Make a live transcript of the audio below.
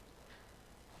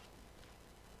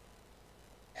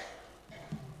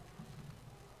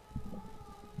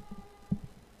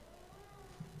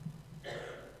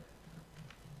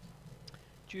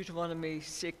Deuteronomy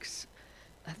 6,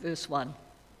 verse 1.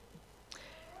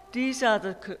 These are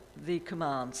the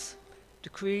commands,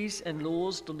 decrees and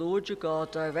laws the Lord your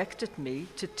God directed me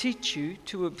to teach you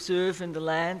to observe in the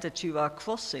land that you are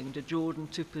crossing the Jordan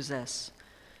to possess,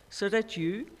 so that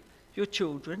you, your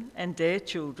children, and their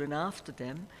children after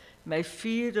them may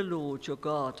fear the Lord your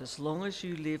God as long as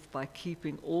you live by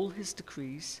keeping all his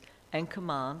decrees and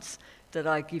commands that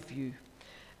I give you,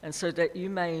 and so that you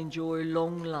may enjoy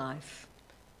long life.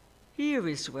 Hear,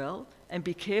 Israel, and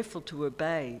be careful to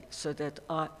obey, so that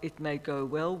it may go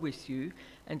well with you,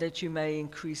 and that you may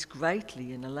increase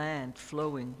greatly in a land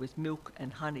flowing with milk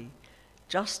and honey,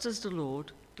 just as the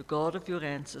Lord, the God of your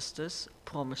ancestors,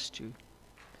 promised you.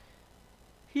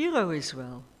 Hear, O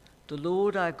Israel, the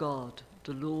Lord our God,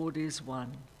 the Lord is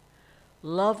one.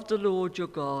 Love the Lord your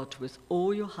God with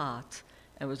all your heart,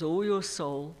 and with all your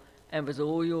soul, and with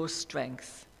all your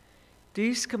strength.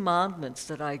 These commandments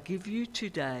that I give you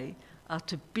today are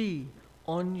to be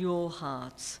on your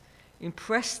hearts.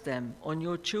 Impress them on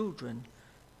your children.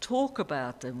 Talk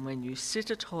about them when you sit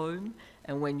at home,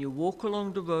 and when you walk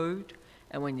along the road,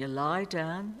 and when you lie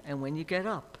down, and when you get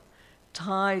up.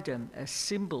 Tie them as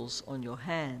symbols on your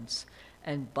hands,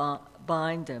 and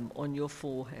bind them on your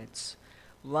foreheads.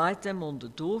 Write them on the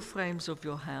door frames of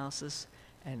your houses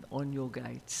and on your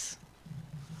gates.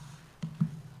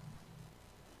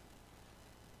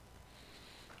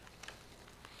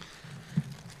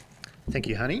 Thank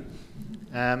you, Honey.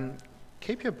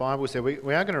 Keep your Bibles there. We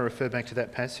are going to refer back to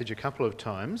that passage a couple of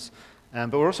times,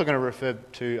 but we're also going to refer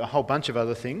to a whole bunch of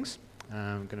other things.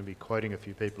 I'm going to be quoting a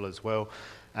few people as well.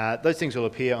 Those things will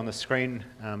appear on the screen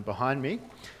behind me,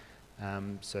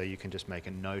 so you can just make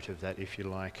a note of that if you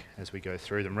like as we go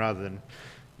through them, rather than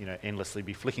endlessly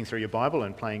be flicking through your Bible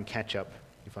and playing catch-up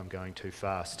if I'm going too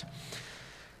fast.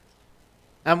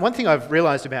 One thing I've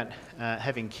realised about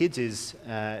having kids is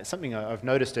something I've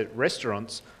noticed at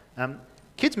restaurants.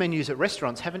 Kids' menus at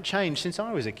restaurants haven't changed since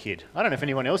I was a kid. I don't know if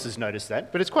anyone else has noticed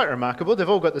that, but it's quite remarkable. They've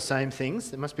all got the same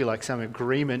things. There must be like some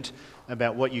agreement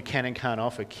about what you can and can't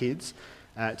offer kids.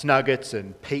 It's nuggets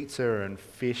and pizza and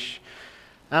fish.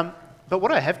 But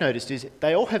what I have noticed is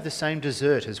they all have the same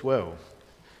dessert as well.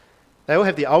 They all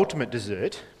have the ultimate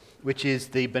dessert, which is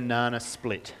the banana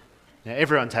split. Now,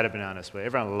 everyone's had a banana split.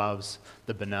 Everyone loves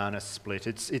the banana split.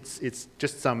 It's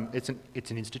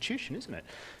an institution, isn't it?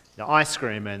 The ice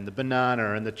cream and the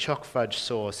banana and the choc fudge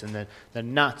sauce and the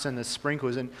nuts and the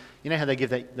sprinkles. And you know how they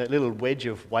give that little wedge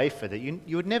of wafer that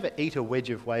you would never eat a wedge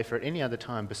of wafer at any other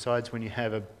time besides when you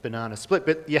have a banana split,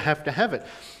 but you have to have it.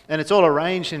 And it's all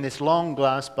arranged in this long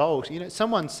glass bowl.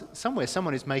 Someone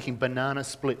is making banana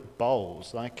split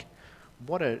bowls. Like,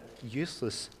 what a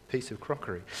useless piece of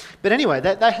crockery. But anyway,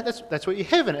 that's what you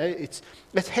have. And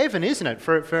it's heaven, isn't it?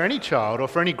 For any child or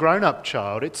for any grown-up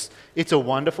child, it's a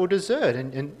wonderful dessert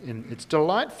and it's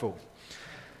delightful.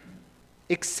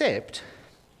 Except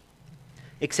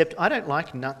I don't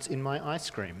like nuts in my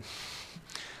ice cream.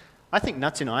 I think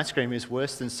nuts in ice cream is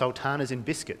worse than sultanas in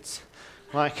biscuits.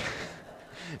 Like,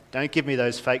 don't give me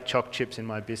those fake choc chips in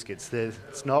my biscuits.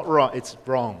 It's not right. It's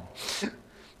wrong.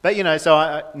 But,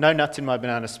 so no nuts in my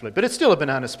banana split. But it's still a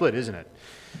banana split, isn't it?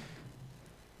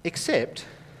 Except,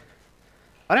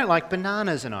 I don't like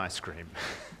bananas in ice cream.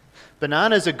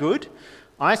 Bananas are good.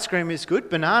 Ice cream is good.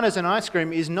 Bananas and ice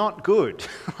cream is not good.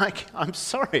 I'm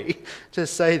sorry to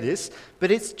say this,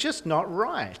 but it's just not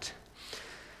right.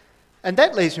 And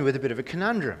that leaves me with a bit of a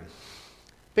conundrum.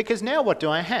 Because now what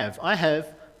do I have? I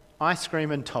have ice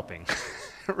cream and topping.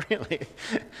 Really,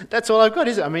 that's all I've got,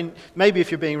 is it? I mean, maybe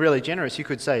if you're being really generous, you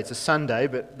could say it's a sundae,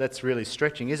 but that's really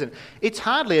stretching, isn't it? It's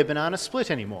hardly a banana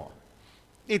split anymore.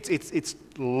 It's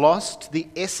lost the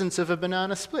essence of a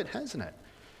banana split, hasn't it?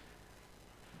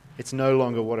 It's no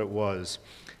longer what it was.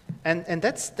 And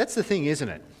that's the thing, isn't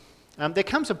it? There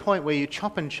comes a point where you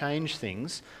chop and change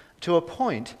things to a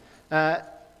point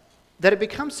that it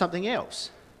becomes something else.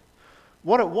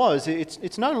 What it was,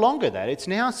 it's no longer that. It's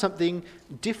now something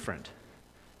different.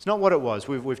 It's not what it was.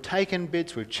 We've taken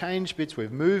bits, we've changed bits,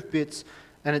 we've moved bits,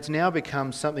 and it's now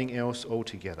become something else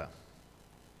altogether.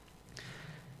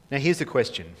 Now here's the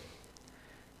question.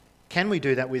 Can we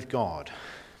do that with God?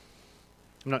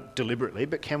 Not deliberately,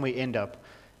 but can we end up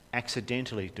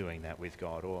accidentally doing that with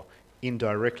God or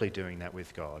indirectly doing that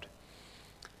with God?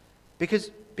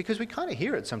 Because we kind of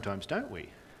hear it sometimes, don't we?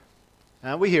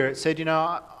 We hear it said,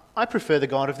 I prefer the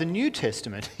God of the New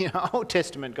Testament. Old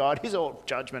Testament God, he's all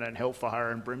judgment and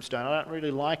hellfire and brimstone. I don't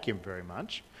really like him very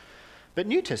much. But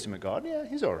New Testament God, yeah,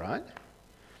 he's all right.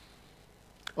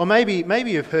 Or maybe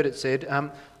you've heard it said,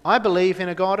 I believe in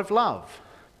a God of love.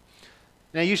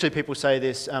 Now, usually people say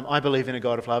this, I believe in a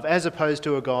God of love, as opposed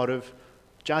to a God of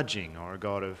judging, or a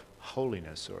God of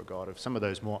holiness, or a God of some of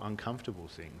those more uncomfortable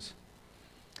things.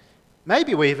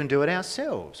 Maybe we even do it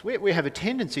ourselves. We have a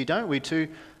tendency, don't we, to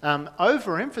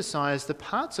overemphasize the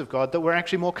parts of God that we're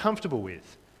actually more comfortable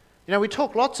with. You know, we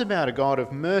talk lots about a God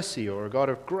of mercy, or a God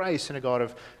of grace, and a God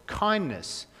of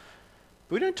kindness.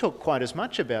 But we don't talk quite as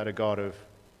much about a God of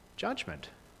judgment,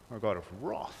 or a God of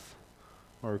wrath,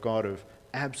 or a God of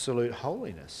absolute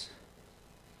holiness.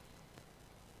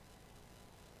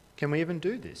 Can we even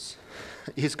do this?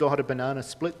 Is God a banana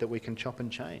split that we can chop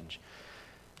and change?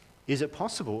 Is it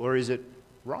possible, or is it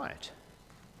right?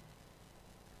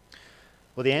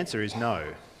 Well, the answer is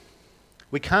no.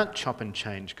 We can't chop and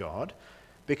change God,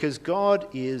 because God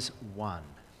is one.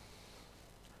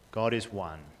 God is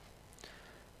one.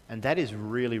 And that is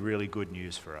really, really good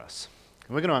news for us.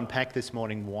 And we're going to unpack this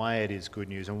morning why it is good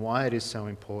news and why it is so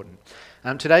important.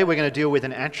 Today we're going to deal with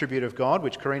an attribute of God,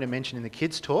 which Karina mentioned in the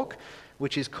kids' talk,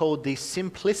 which is called the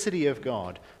simplicity of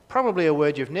God. Probably a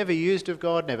word you've never used of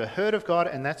God, never heard of God,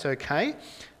 and that's okay.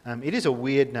 It is a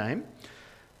weird name.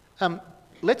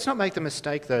 Let's not make the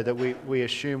mistake, though, that we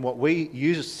assume what we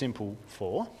use simple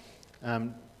for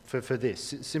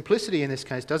this. Simplicity in this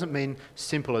case doesn't mean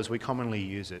simple as we commonly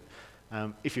use it.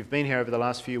 If you've been here over the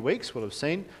last few weeks, we'll have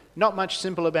seen not much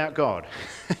simple about God.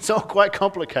 It's all quite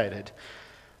complicated.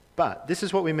 But this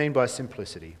is what we mean by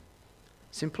simplicity.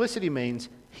 Simplicity means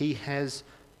he has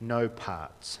no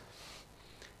parts.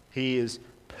 He is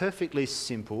perfectly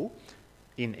simple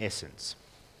in essence.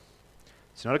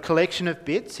 It's not a collection of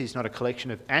bits. He's not a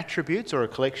collection of attributes or a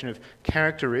collection of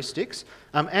characteristics.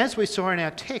 As we saw in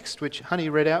our text, which Honey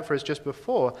read out for us just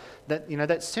before,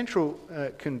 that central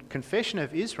confession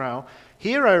of Israel,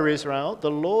 "Hear, O Israel,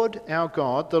 the Lord our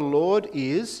God, the Lord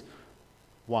is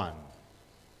one."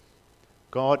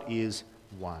 God is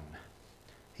one.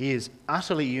 He is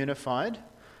utterly unified.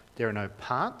 There are no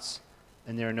parts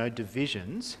and there are no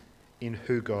divisions in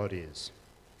who God is.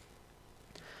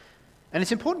 And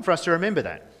it's important for us to remember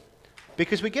that,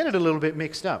 because we get it a little bit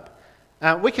mixed up.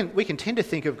 We can tend to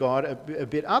think of God a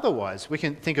bit otherwise. We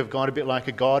can think of God a bit like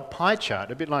a God pie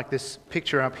chart, a bit like this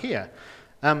picture up here.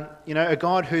 A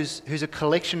God who's a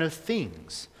collection of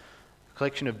things, a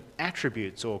collection of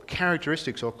attributes or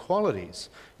characteristics or qualities.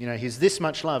 He's this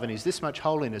much love and he's this much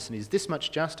holiness and he's this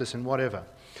much justice and whatever.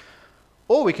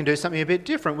 Or we can do something a bit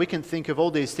different. We can think of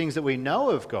all these things that we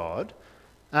know of God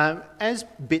as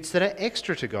bits that are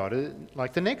extra to God,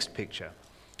 like the next picture.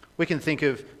 We can think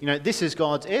of, this is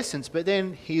God's essence, but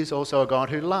then he is also a God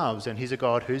who loves, and he's a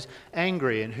God who's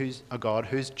angry, and who's a God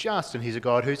who's just, and he's a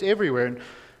God who's everywhere. And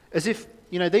as if,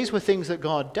 these were things that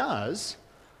God does,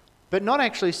 but not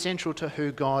actually central to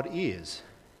who God is.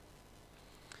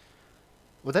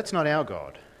 Well, that's not our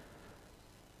God.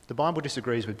 The Bible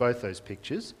disagrees with both those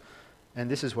pictures, and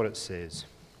this is what it says.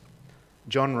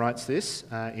 John writes this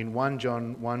in 1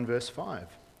 John 1 verse 5.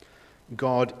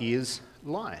 God is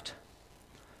light.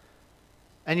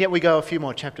 And yet we go a few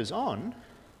more chapters on,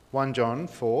 1 John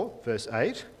 4 verse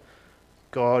 8,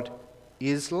 God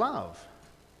is love.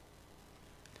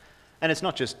 And it's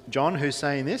not just John who's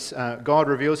saying this. God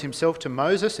reveals himself to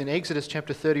Moses in Exodus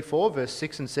chapter 34, verse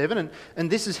 6 and 7.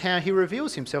 And this is how he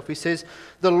reveals himself. He says,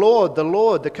 the Lord,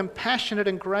 the compassionate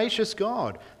and gracious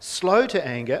God, slow to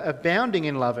anger, abounding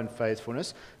in love and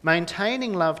faithfulness,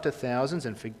 maintaining love to thousands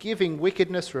and forgiving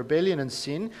wickedness, rebellion and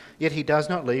sin, yet he does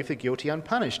not leave the guilty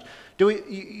unpunished.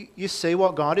 You see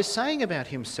what God is saying about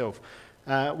himself,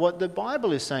 what the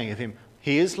Bible is saying of him.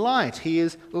 He is light, he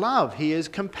is love, he is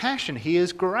compassion, he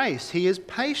is grace, he is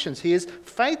patience, he is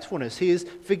faithfulness, he is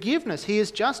forgiveness, he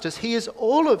is justice, he is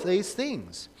all of these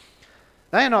things.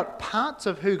 They are not parts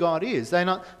of who God is, they are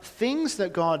not things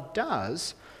that God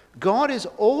does. God is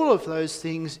all of those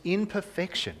things in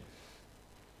perfection.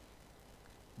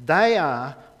 They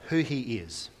are who he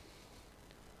is.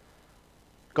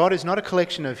 God is not a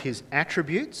collection of his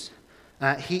attributes,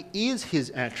 he is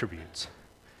his attributes.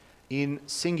 In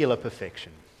singular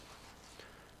perfection.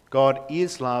 God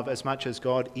is love as much as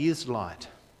God is light,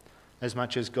 as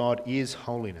much as God is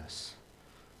holiness.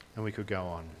 And we could go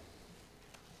on.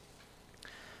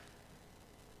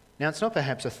 Now, it's not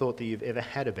perhaps a thought that you've ever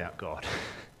had about God.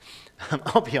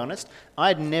 I'll be honest,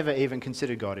 I'd never even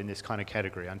considered God in this kind of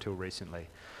category until recently.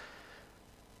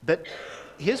 But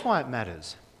here's why it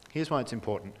matters. Here's why it's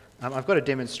important. I've got a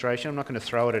demonstration. I'm not going to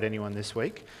throw it at anyone this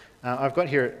week. I've got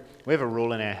here, we have a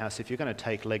rule in our house. If you're going to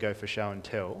take Lego for show and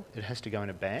tell, it has to go in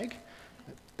a bag.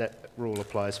 That rule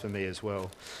applies for me as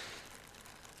well.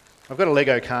 I've got a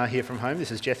Lego car here from home. This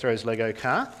is Jethro's Lego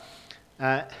car.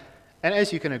 And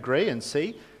as you can agree and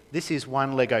see, this is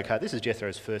one Lego car. This is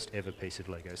Jethro's first ever piece of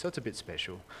Lego, so it's a bit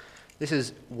special. This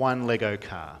is one Lego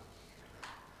car.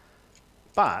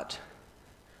 But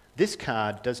this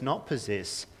car does not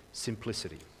possess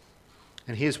simplicity.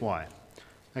 And here's why.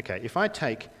 Okay, if I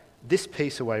take this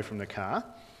piece away from the car,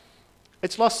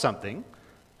 it's lost something,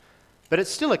 but it's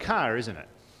still a car, isn't it?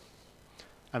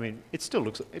 I mean, it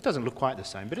doesn't look quite the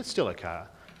same, but it's still a car.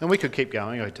 And we could keep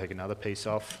going. I could take another piece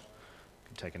off,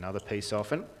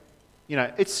 and,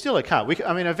 it's still a car.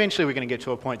 Eventually we're going to get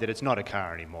to a point that it's not a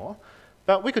car anymore,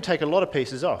 but we could take a lot of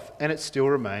pieces off, and it still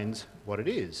remains what it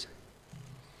is.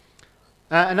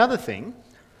 Another thing,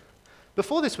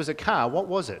 before this was a car, what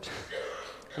was it?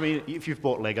 If you've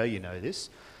bought Lego, you know this.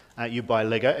 You buy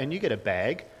Lego and you get a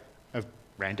bag of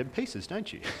random pieces,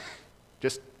 don't you?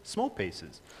 Just small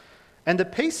pieces. And the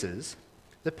pieces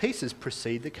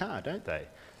precede the car, don't they?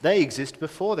 They exist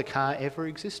before the car ever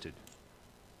existed.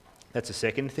 That's the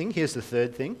second thing. Here's the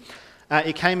third thing.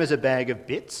 It came as a bag of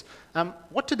bits.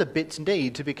 What do the bits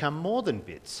need to become more than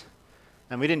bits?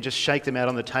 And we didn't just shake them out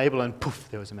on the table and poof,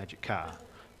 there was a magic car.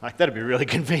 That'd be really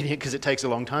convenient because it takes a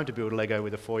long time to build Lego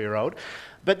with a 4-year-old.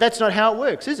 But that's not how it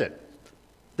works, is it?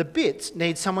 The bits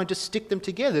need someone to stick them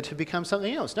together to become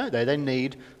something else, don't they? They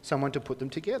need someone to put them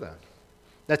together.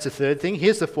 That's the third thing.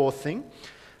 Here's the fourth thing.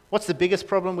 What's the biggest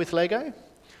problem with Lego?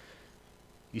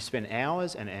 You spend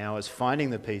hours and hours finding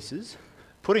the pieces,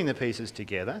 putting the pieces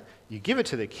together, you give it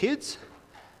to the kids,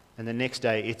 and the next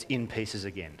day it's in pieces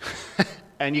again.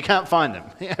 And you can't find them.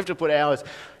 You have to put hours.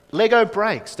 Lego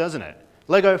breaks, doesn't it?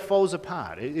 Lego falls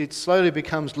apart. It slowly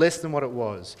becomes less than what it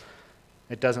was.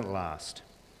 It doesn't last.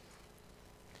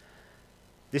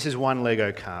 This is one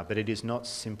Lego car, but it is not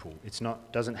simple.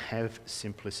 Doesn't have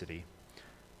simplicity.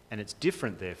 And it's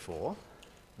different, therefore,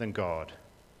 than God.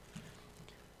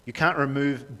 You can't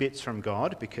remove bits from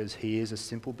God because he is a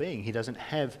simple being. He doesn't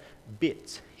have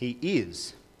bits. He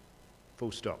is.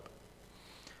 Full stop.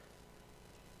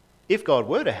 If God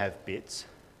were to have bits,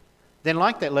 then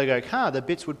like that Lego car, the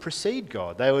bits would precede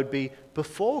God. They would be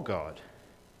before God.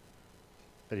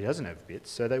 But he doesn't have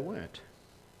bits, so they weren't.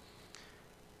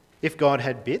 If God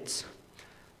had bits,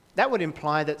 that would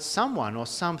imply that someone or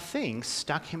something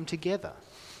stuck him together.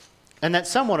 And that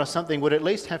someone or something would at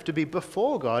least have to be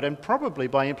before God and probably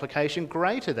by implication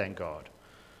greater than God.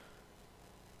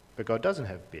 But God doesn't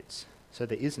have bits, so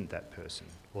there isn't that person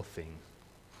or thing.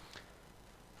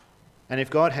 And if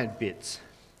God had bits,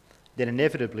 then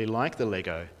inevitably, like the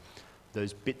Lego,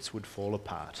 those bits would fall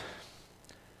apart.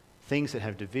 Things that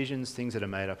have divisions, things that are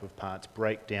made up of parts,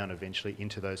 break down eventually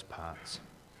into those parts.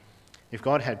 If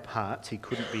God had parts, he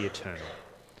couldn't be eternal.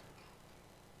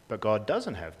 But God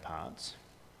doesn't have parts,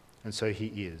 and so he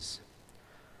is.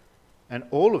 And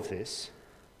all of this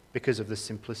because of the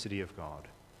simplicity of God.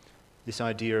 This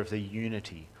idea of the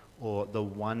unity or the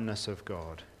oneness of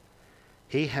God.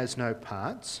 He has no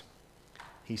parts,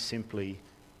 he simply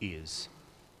is.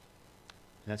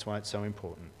 And that's why it's so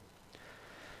important.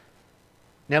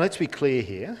 Now let's be clear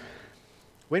here.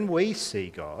 When we see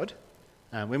God,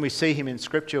 when we see him in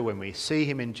Scripture, when we see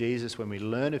him in Jesus, when we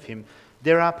learn of him,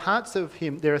 there are parts of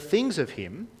him, there are things of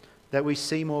him that we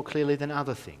see more clearly than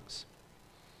other things.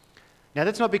 Now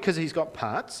that's not because he's got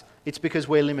parts, it's because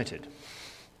we're limited.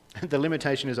 The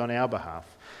limitation is on our behalf.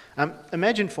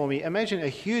 Imagine a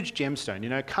huge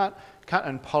gemstone, cut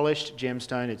and polished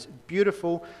gemstone. It's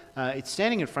beautiful. It's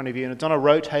standing in front of you and it's on a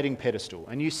rotating pedestal.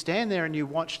 And you stand there and you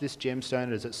watch this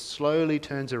gemstone as it slowly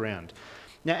turns around.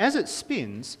 Now, as it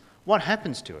spins, what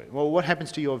happens to it? Well, what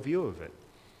happens to your view of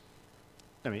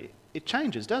it? It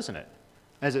changes, doesn't it?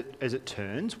 As it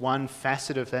turns, one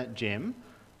facet of that gem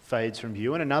fades from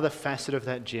view and another facet of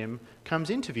that gem comes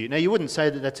into view. Now, you wouldn't say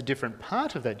that that's a different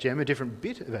part of that gem, a different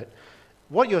bit of it.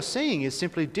 What you're seeing is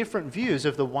simply different views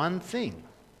of the one thing.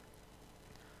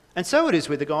 And so it is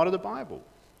with the God of the Bible.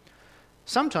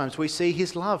 Sometimes we see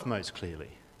his love most clearly.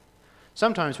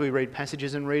 Sometimes we read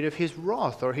passages and read of his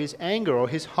wrath or his anger or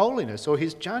his holiness or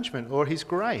his judgment or his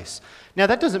grace. Now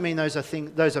that doesn't mean those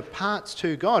are parts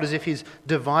to God as if he's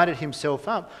divided himself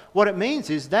up. What it means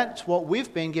is that's what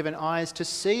we've been given eyes to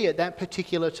see at that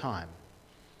particular time.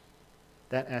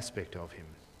 That aspect of him.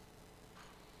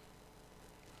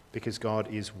 Because God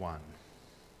is one.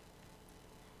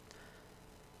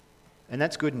 And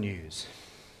that's good news.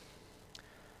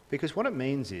 Because what it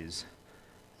means is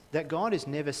that God is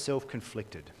never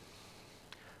self-conflicted.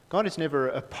 God is never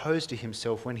opposed to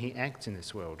himself when he acts in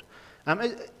this world.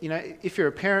 If you're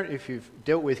a parent, if you've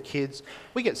dealt with kids,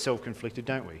 we get self-conflicted,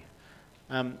 don't we?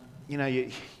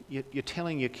 You're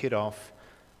telling your kid off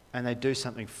and they do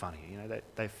something funny.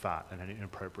 They fart at an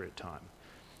inappropriate time.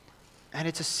 And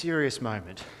it's a serious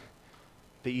moment,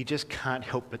 but you just can't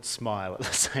help but smile at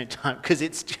the same time because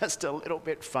it's just a little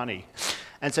bit funny.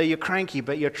 And so you're cranky,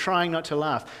 but you're trying not to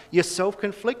laugh. You're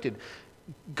self-conflicted.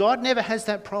 God never has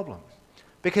that problem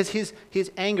because his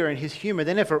anger and his humour,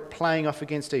 they're never playing off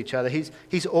against each other.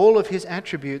 He's all of his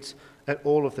attributes at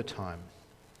all of the time.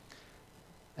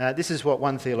 This is what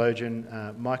one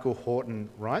theologian, Michael Horton,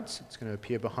 writes. It's going to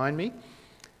appear behind me.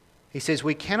 He says,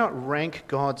 "We cannot rank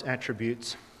God's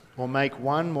attributes or make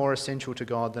one more essential to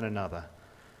God than another.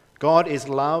 God is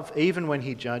love even when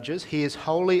he judges. He is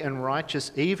holy and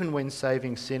righteous even when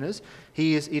saving sinners.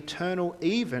 He is eternal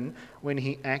even when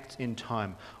he acts in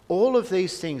time." All of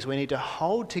these things we need to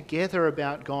hold together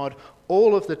about God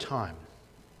all of the time.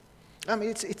 I mean,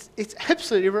 it's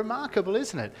absolutely remarkable,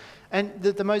 isn't it? And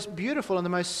the most beautiful and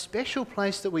the most special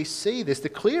place that we see this, the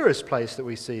clearest place that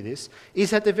we see this,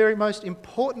 is at the very most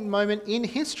important moment in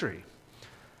history.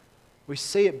 We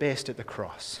see it best at the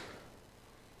cross.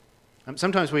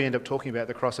 Sometimes we end up talking about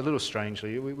the cross a little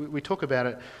strangely. We talk about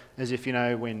it as if,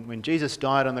 when Jesus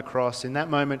died on the cross, in that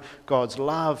moment, God's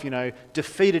love,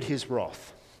 defeated his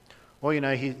wrath. Or,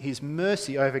 his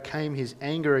mercy overcame his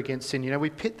anger against sin.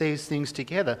 We pit these things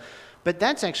together. But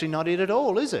that's actually not it at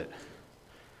all, is it?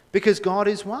 Because God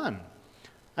is one.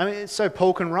 I mean, so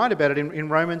Paul can write about it in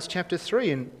Romans chapter 3.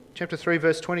 In chapter 3,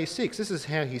 verse 26, this is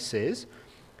how he says,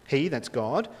 "He," that's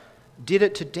God, "did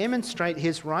it to demonstrate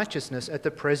his righteousness at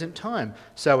the present time,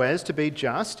 so as to be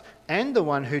just and the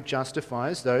one who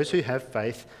justifies those who have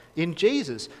faith in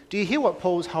Jesus." Do you hear what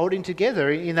Paul's holding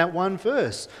together in that one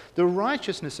verse? The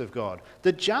righteousness of God,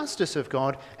 the justice of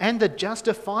God, and the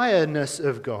justifierness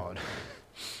of God.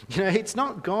 It's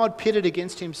not God pitted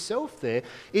against himself there.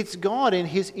 It's God in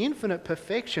his infinite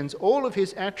perfections, all of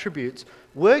his attributes,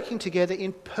 working together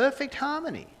in perfect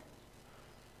harmony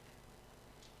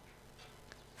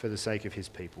for the sake of his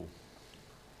people.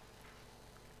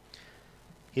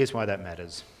 Here's why that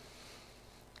matters.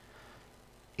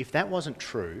 If that wasn't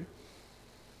true,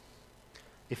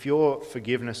 if your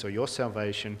forgiveness or your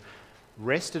salvation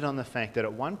rested on the fact that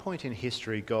at one point in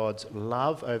history God's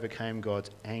love overcame God's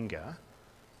anger,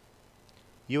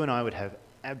 you and I would have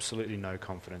absolutely no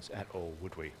confidence at all,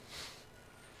 would we?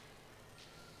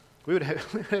 We would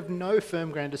have no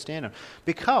firm ground to stand on.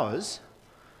 Because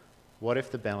what if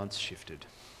the balance shifted?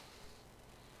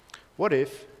 What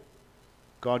if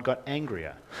God got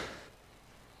angrier?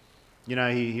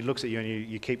 He looks at you and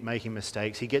you keep making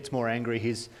mistakes. He gets more angry.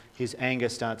 His anger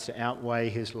starts to outweigh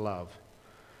his love.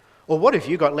 Or what if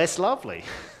you got less lovely?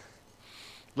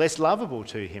 Less lovable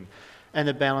to him? And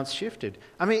the balance shifted.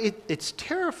 I mean, it's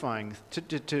terrifying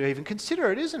to even consider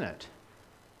it, isn't it?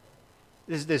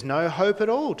 There's no hope at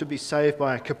all to be saved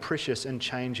by a capricious and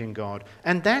changing God.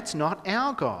 And that's not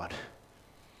our God.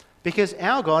 Because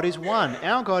our God is one.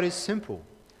 Our God is simple.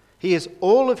 He has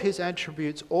all of his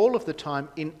attributes all of the time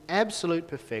in absolute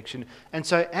perfection. And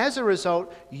so as a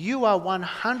result, you are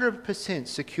 100%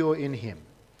 secure in him.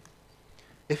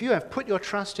 If you have put your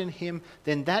trust in him,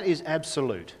 then that is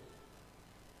absolute.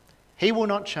 He will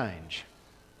not change,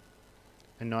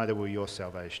 and neither will your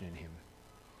salvation in him.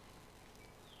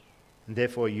 And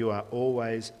therefore you are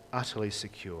always utterly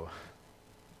secure.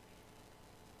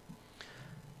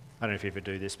 I don't know if you ever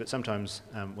do this, but sometimes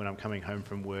when I'm coming home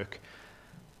from work,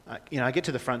 I get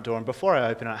to the front door, and before I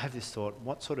open it, I have this thought: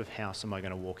 what sort of house am I going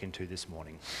to walk into this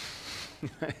morning?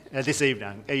 This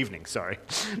evening,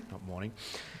 not morning.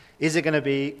 Is it going to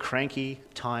be cranky,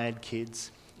 tired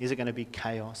kids? Is it going to be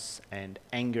chaos and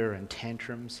anger and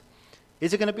tantrums?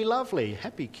 Is it going to be lovely,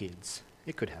 happy kids?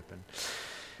 It could happen.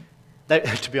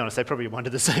 To be honest, they probably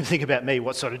wonder the same thing about me.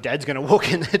 What sort of dad's going to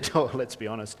walk in the door? Let's be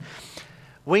honest.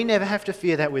 We never have to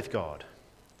fear that with God.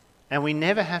 And we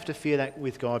never have to fear that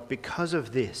with God because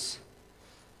of this.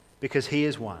 Because he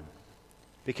is one.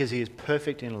 Because he is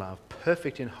perfect in love,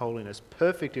 perfect in holiness,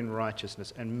 perfect in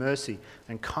righteousness and mercy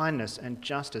and kindness and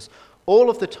justice all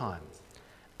of the time.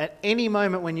 At any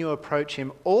moment when you approach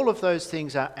him, all of those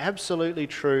things are absolutely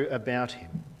true about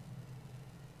him.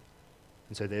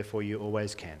 And so therefore you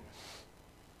always can.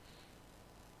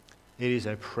 It is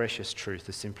a precious truth,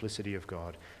 the simplicity of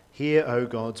God. Hear, O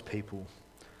God's people,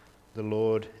 the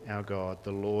Lord our God,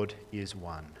 the Lord is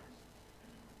one.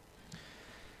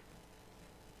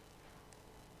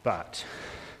 But,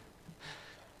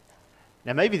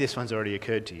 now maybe this one's already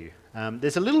occurred to you.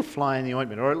 There's a little fly in the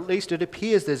ointment, or at least it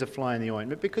appears there's a fly in the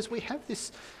ointment, because we have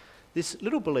this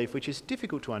little belief which is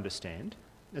difficult to understand.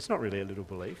 It's not really a little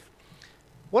belief.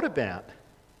 What about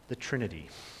the Trinity?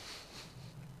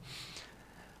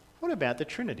 What about the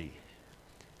Trinity?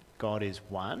 God is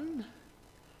one,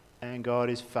 and God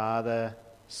is Father,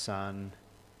 Son,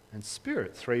 and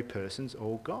Spirit, three persons,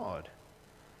 all God.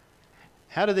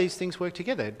 How do these things work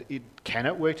together? Can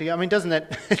it work together? I mean, doesn't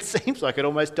that, it seems like it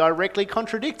almost directly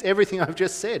contradicts everything I've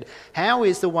just said. How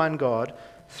is the one God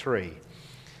three?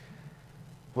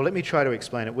 Well, let me try to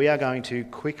explain it. We are going to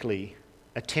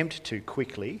attempt to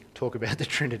quickly talk about the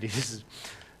Trinity.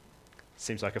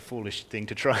 Seems like a foolish thing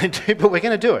to try and do, but we're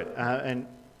going to do it. And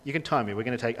you can time me. We're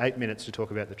going to take 8 minutes to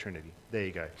talk about the Trinity. There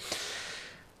you go.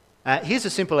 Here's a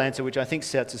simple answer which I think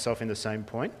sets us off in the same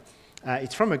point.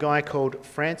 It's from a guy called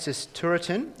Francis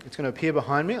Turretin. It's going to appear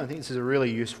behind me. I think this is a really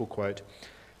useful quote.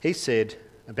 He said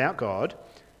about God,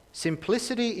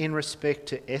 simplicity in respect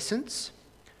to essence,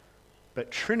 but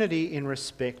Trinity in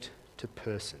respect to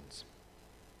persons.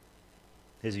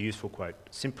 There's a useful quote.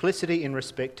 Simplicity in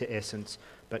respect to essence,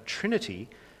 but Trinity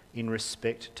in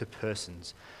respect to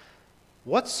persons.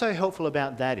 What's so helpful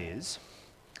about that is,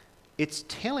 it's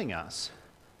telling us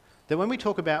that when we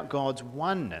talk about God's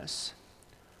oneness,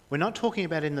 we're not talking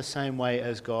about it in the same way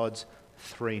as God's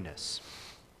threeness.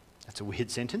 That's a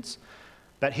weird sentence.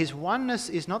 But his oneness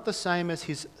is not the same as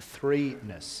his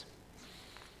threeness.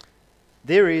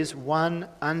 There is one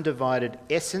undivided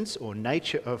essence or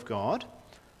nature of God,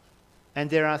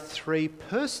 and there are three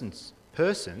persons,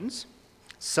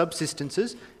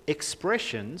 subsistences,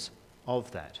 expressions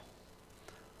of that.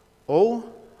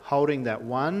 All holding that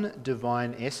one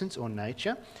divine essence or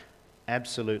nature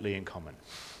absolutely in common.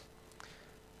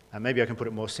 Maybe I can put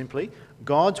it more simply.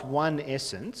 God's one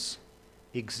essence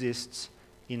exists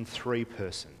in three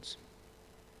persons.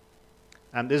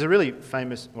 There's a really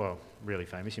famous,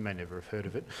 you may never have heard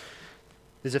of it.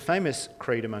 There's a famous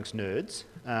creed amongst nerds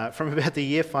from about the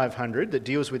year 500 that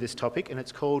deals with this topic, and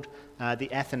it's called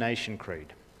the Athanasian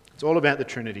Creed. It's all about the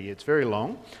Trinity. It's very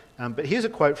long, but here's a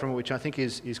quote from it which I think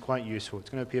is quite useful. It's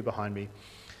going to appear behind me.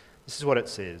 This is what it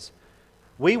says.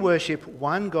 We worship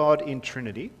one God in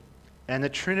Trinity, and the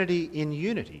Trinity in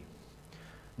unity,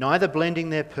 neither blending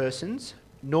their persons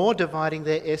nor dividing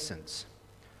their essence.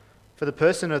 For the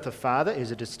person of the Father is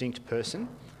a distinct person,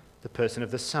 the person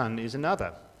of the Son is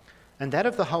another, and that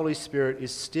of the Holy Spirit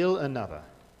is still another.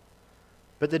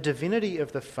 But the divinity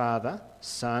of the Father,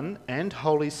 Son, and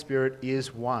Holy Spirit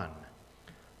is one,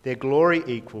 their glory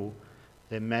equal,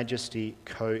 their majesty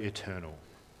co-eternal.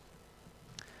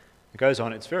 It goes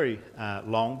on, it's very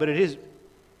long, but it is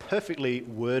perfectly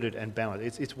worded and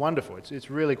balanced. It's wonderful. It's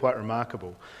really quite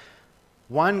remarkable.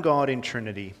 One God in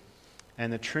Trinity,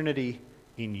 and the Trinity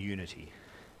in unity.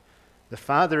 The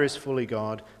Father is fully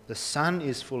God, the Son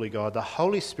is fully God, the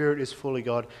Holy Spirit is fully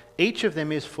God. Each of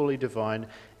them is fully divine.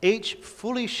 Each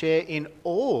fully share in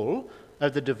all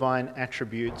of the divine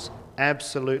attributes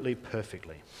absolutely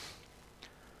perfectly.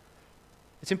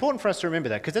 It's important for us to remember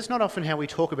that, because that's not often how we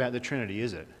talk about the Trinity,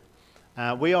 is it?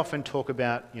 We often talk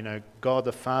about, God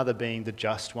the Father being the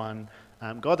just one,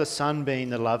 God the Son being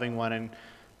the loving one, and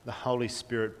the Holy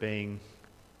Spirit being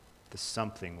the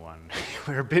something one.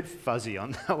 We're a bit fuzzy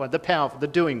on that one. The powerful,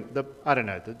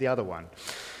 the other one.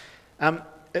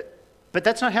 But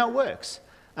that's not how it works.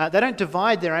 They don't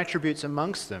divide their attributes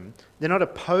amongst them. They're not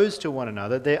opposed to one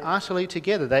another. They're utterly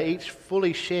together. They each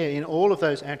fully share in all of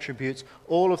those attributes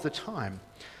all of the time.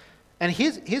 And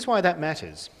here's why that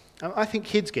matters. I think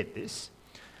kids get this.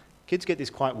 Kids get this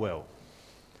quite well.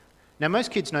 Now, most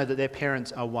kids know that their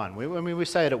parents are one. We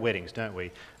say it at weddings, don't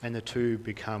we? And the two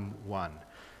become one.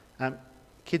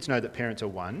 Kids know that parents are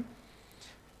one.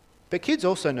 But kids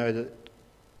also know that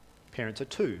parents are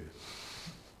two.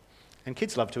 And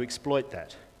kids love to exploit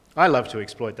that. I loved to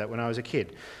exploit that when I was a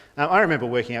kid. I remember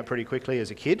working out pretty quickly as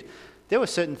a kid. There were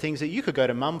certain things that you could go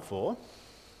to mum for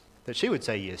that she would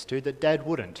say yes to that dad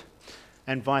wouldn't,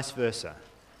 and vice versa.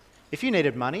 If you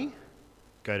needed money,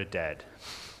 go to dad.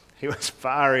 It was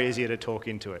far easier to talk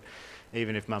into it,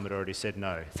 even if mum had already said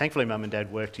no. Thankfully, mum and dad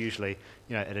worked usually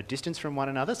at a distance from one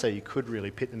another, so you could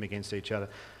really pit them against each other.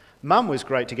 Mum was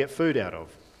great to get food out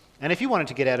of. And if you wanted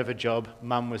to get out of a job,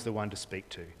 mum was the one to speak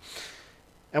to.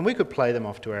 And we could play them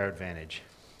off to our advantage.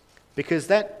 Because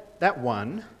that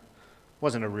one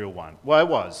wasn't a real one. Well, it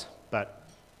was, but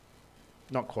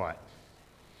not quite.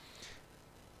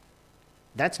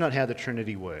 That's not how the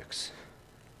Trinity works.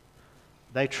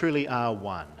 They truly are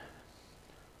one.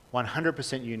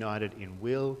 100% united in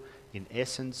will, in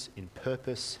essence, in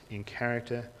purpose, in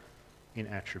character, in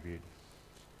attribute.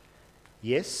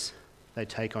 Yes, they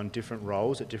take on different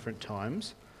roles at different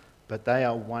times, but they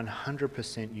are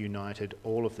 100% united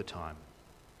all of the time.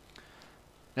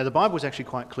 Now, the Bible is actually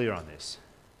quite clear on this.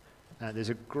 There's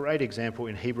a great example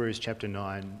in Hebrews chapter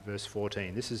 9, verse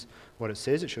 14. This is what it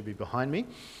says. It should be behind me.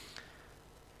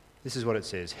 This is what it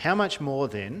says. How much more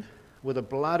then will the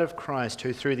blood of Christ,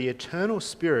 who through the eternal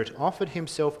Spirit offered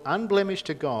himself unblemished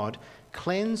to God,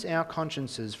 cleanse our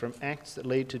consciences from acts that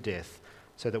lead to death,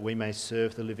 so that we may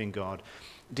serve the living God?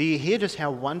 Do you hear just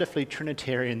how wonderfully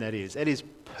Trinitarian that is? That is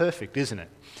perfect, isn't it?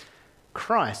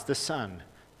 Christ, the Son,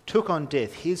 took on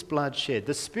death, his blood shed.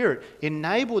 The Spirit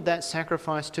enabled that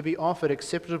sacrifice to be offered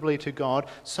acceptably to God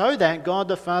so that God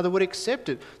the Father would accept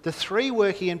it. The three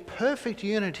working in perfect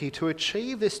unity to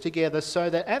achieve this together so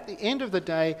that at the end of the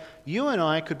day, you and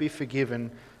I could be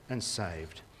forgiven and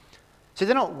saved. So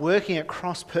they're not working at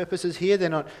cross purposes here. They're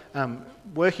not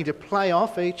working to play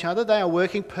off each other. They are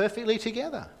working perfectly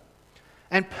together.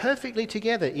 And perfectly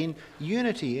together in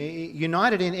unity,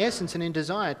 united in essence and in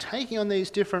desire, taking on these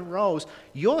different roles,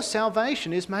 your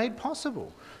salvation is made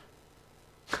possible.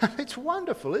 It's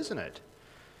wonderful, isn't it?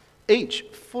 Each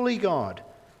fully God,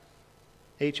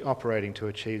 each operating to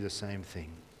achieve the same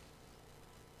thing.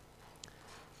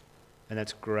 And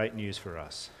that's great news for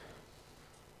us.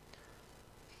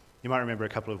 You might remember a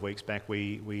couple of weeks back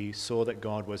we saw that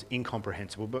God was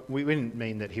incomprehensible, but we didn't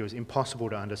mean that he was impossible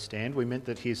to understand. We meant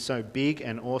that he is so big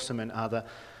and awesome and other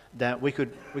that we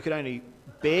could only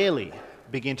barely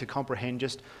begin to comprehend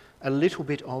just a little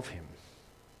bit of him,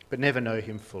 but never know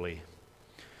him fully.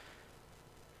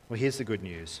 Well, here's the good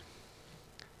news.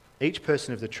 Each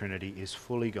person of the Trinity is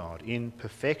fully God, in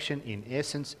perfection, in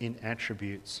essence, in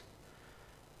attributes.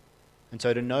 And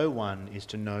so to know one is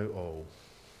to know all.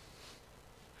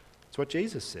 It's what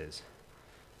Jesus says.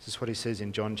 This is what he says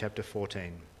in John chapter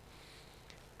 14.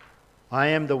 I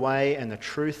am the way and the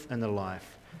truth and the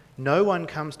life. No one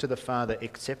comes to the Father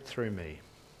except through me.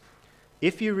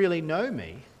 If you really know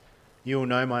me, you will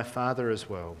know my Father as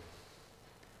well.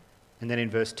 And then in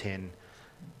verse 10,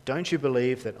 don't you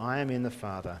believe that I am in the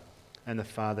Father and the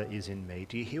Father is in me?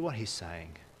 Do you hear what he's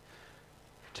saying?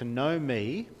 To know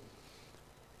me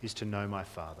is to know my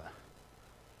Father,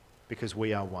 because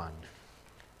we are one.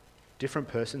 Different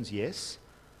persons, yes,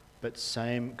 but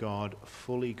same God,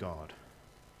 fully God.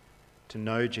 To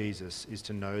know Jesus is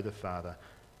to know the Father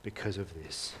because of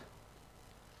this.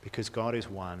 Because God is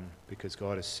one, because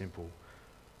God is simple.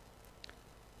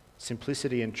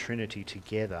 Simplicity and Trinity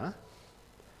together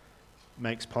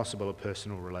makes possible a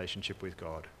personal relationship with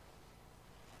God.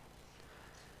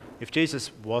 If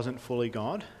Jesus wasn't fully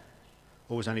God,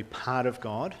 or was only part of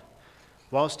God,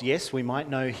 whilst yes, we might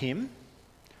know him,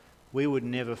 we would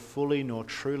never fully nor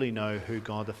truly know who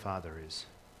God the Father is.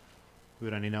 We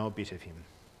would only know a bit of him.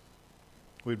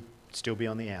 We'd still be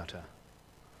on the outer.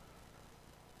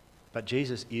 But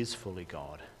Jesus is fully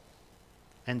God.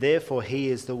 And therefore he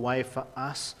is the way for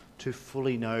us to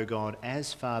fully know God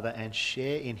as Father and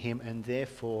share in him and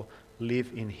therefore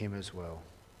live in him as well.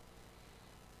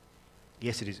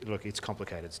 Yes, it is. Look, it's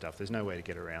complicated stuff. There's no way to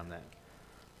get around that.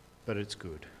 But it's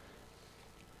good.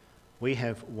 We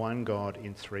have one God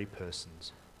in three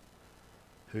persons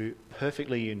who,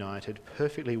 perfectly united,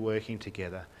 perfectly working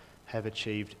together, have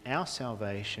achieved our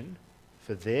salvation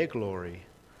for their glory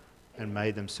and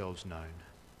made themselves known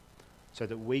so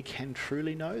that we can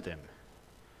truly know them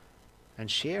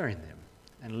and share in them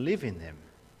and live in them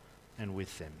and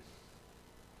with them.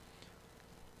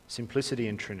 Simplicity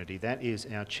and Trinity, that is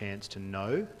our chance to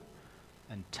know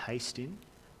and taste in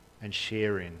and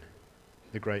share in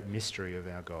the great mystery of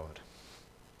our God.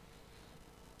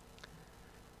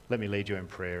 Let me lead you in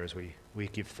prayer as we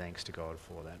give thanks to God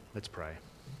for that. Let's pray.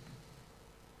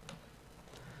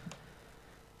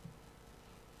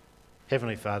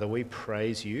 Heavenly Father, we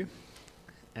praise you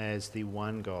as the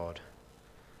one God,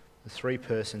 the three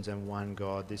persons and one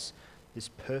God, this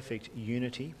perfect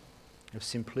unity of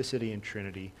simplicity and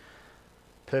Trinity,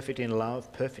 perfect in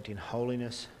love, perfect in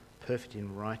holiness, perfect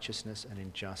in righteousness and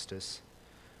in justice,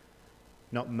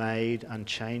 not made,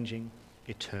 unchanging,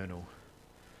 eternal.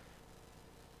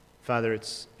 Father,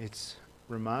 it's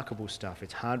remarkable stuff.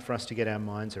 It's hard for us to get our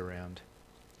minds around,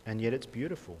 and yet it's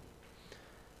beautiful,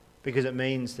 because it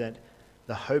means that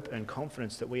the hope and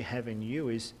confidence that we have in you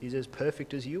is as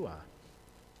perfect as you are,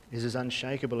 is as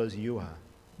unshakable as you are,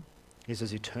 is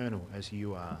as eternal as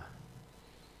you are.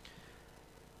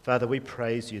 Father, we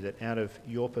praise you that out of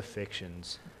your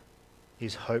perfections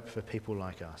is hope for people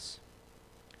like us.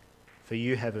 For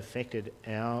you have effected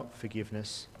our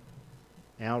forgiveness,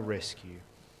 our rescue,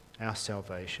 our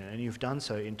salvation, and you've done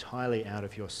so entirely out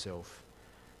of yourself,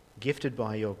 gifted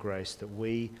by your grace that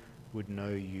we would know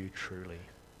you truly.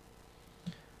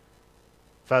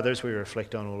 Father, as we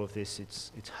reflect on all of this,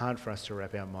 it's hard for us to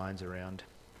wrap our minds around.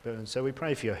 And so we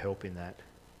pray for your help in that.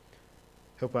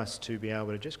 Help us to be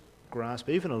able to just grasp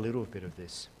even a little bit of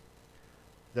this,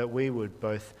 that we would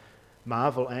both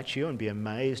marvel at you and be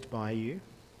amazed by you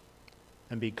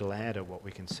and be glad at what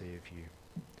we can see of you,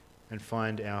 and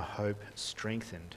find our hope strengthened